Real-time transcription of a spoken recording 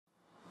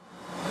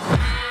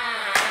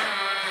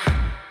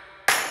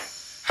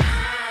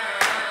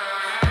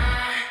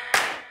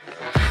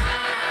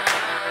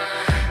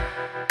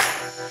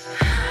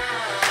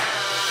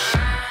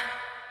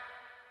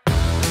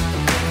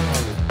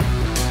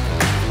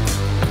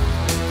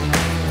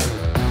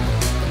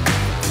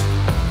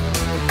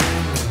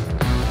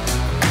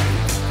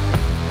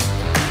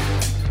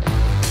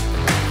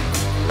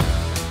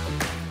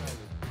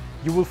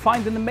will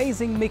find an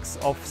amazing mix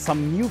of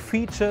some new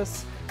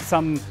features,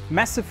 some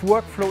massive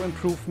workflow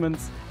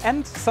improvements,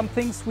 and some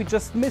things we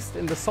just missed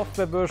in the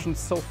software versions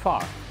so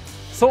far.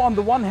 So on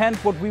the one hand,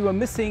 what we were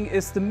missing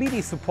is the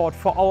MIDI support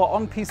for our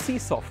onPC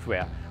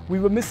software. We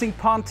were missing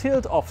pan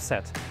tilt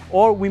offset,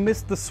 or we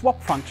missed the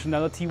swap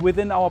functionality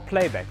within our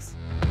playbacks.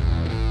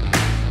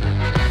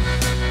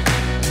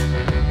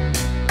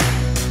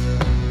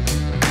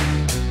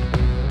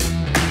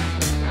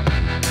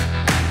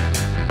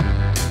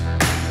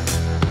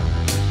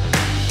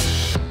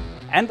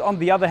 And on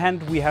the other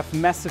hand, we have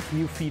massive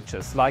new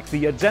features like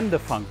the agenda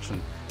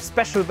function,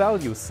 special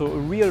values, so a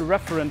real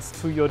reference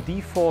to your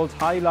default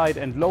highlight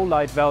and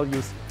lowlight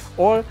values,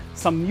 or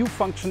some new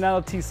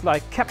functionalities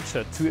like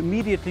capture to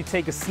immediately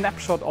take a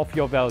snapshot of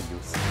your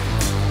values.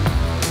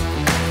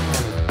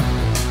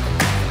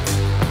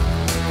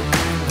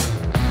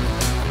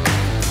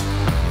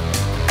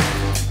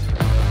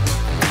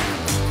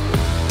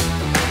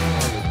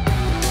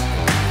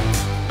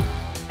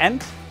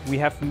 And we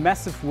have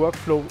massive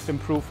workflow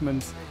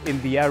improvements in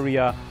the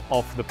area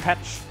of the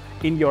patch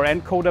in your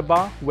encoder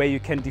bar, where you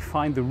can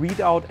define the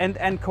readout and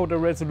encoder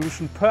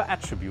resolution per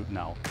attribute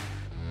now.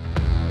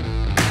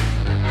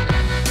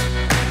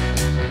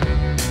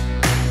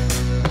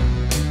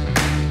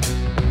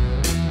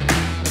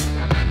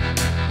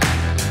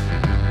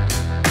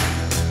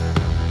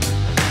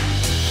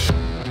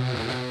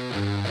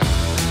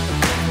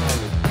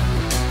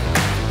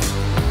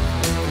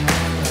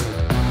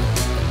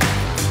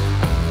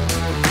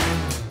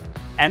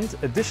 And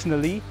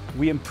additionally,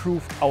 we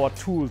improved our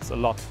tools a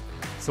lot.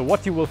 So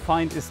what you will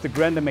find is the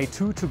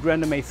grandMA2 to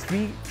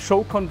grandMA3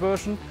 show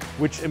conversion,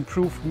 which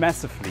improved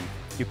massively.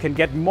 You can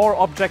get more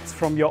objects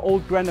from your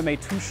old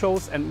grandMA2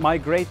 shows and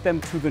migrate them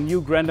to the new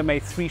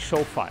grandMA3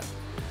 show file.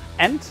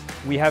 And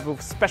we have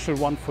a special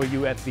one for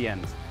you at the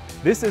end.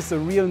 This is a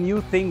real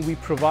new thing we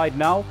provide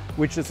now,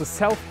 which is a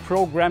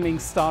self-programming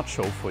start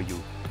show for you.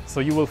 So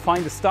you will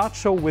find a start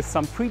show with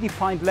some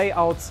predefined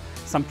layouts,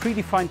 some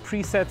predefined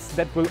presets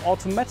that will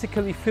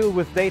automatically fill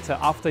with data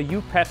after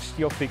you patched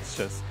your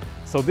fixtures.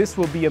 So this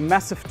will be a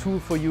massive tool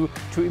for you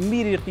to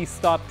immediately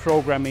start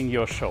programming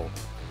your show.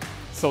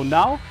 So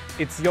now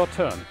it's your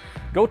turn.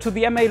 Go to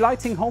the MA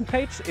Lighting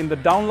homepage in the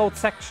download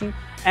section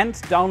and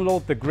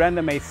download the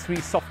grandMA3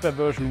 software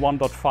version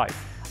 1.5.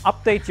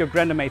 Update your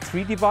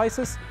grandMA3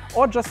 devices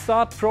or just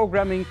start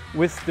programming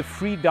with the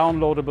free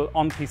downloadable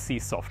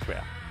onPC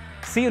software.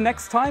 See you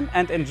next time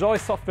and enjoy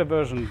software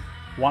version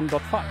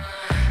 1.5.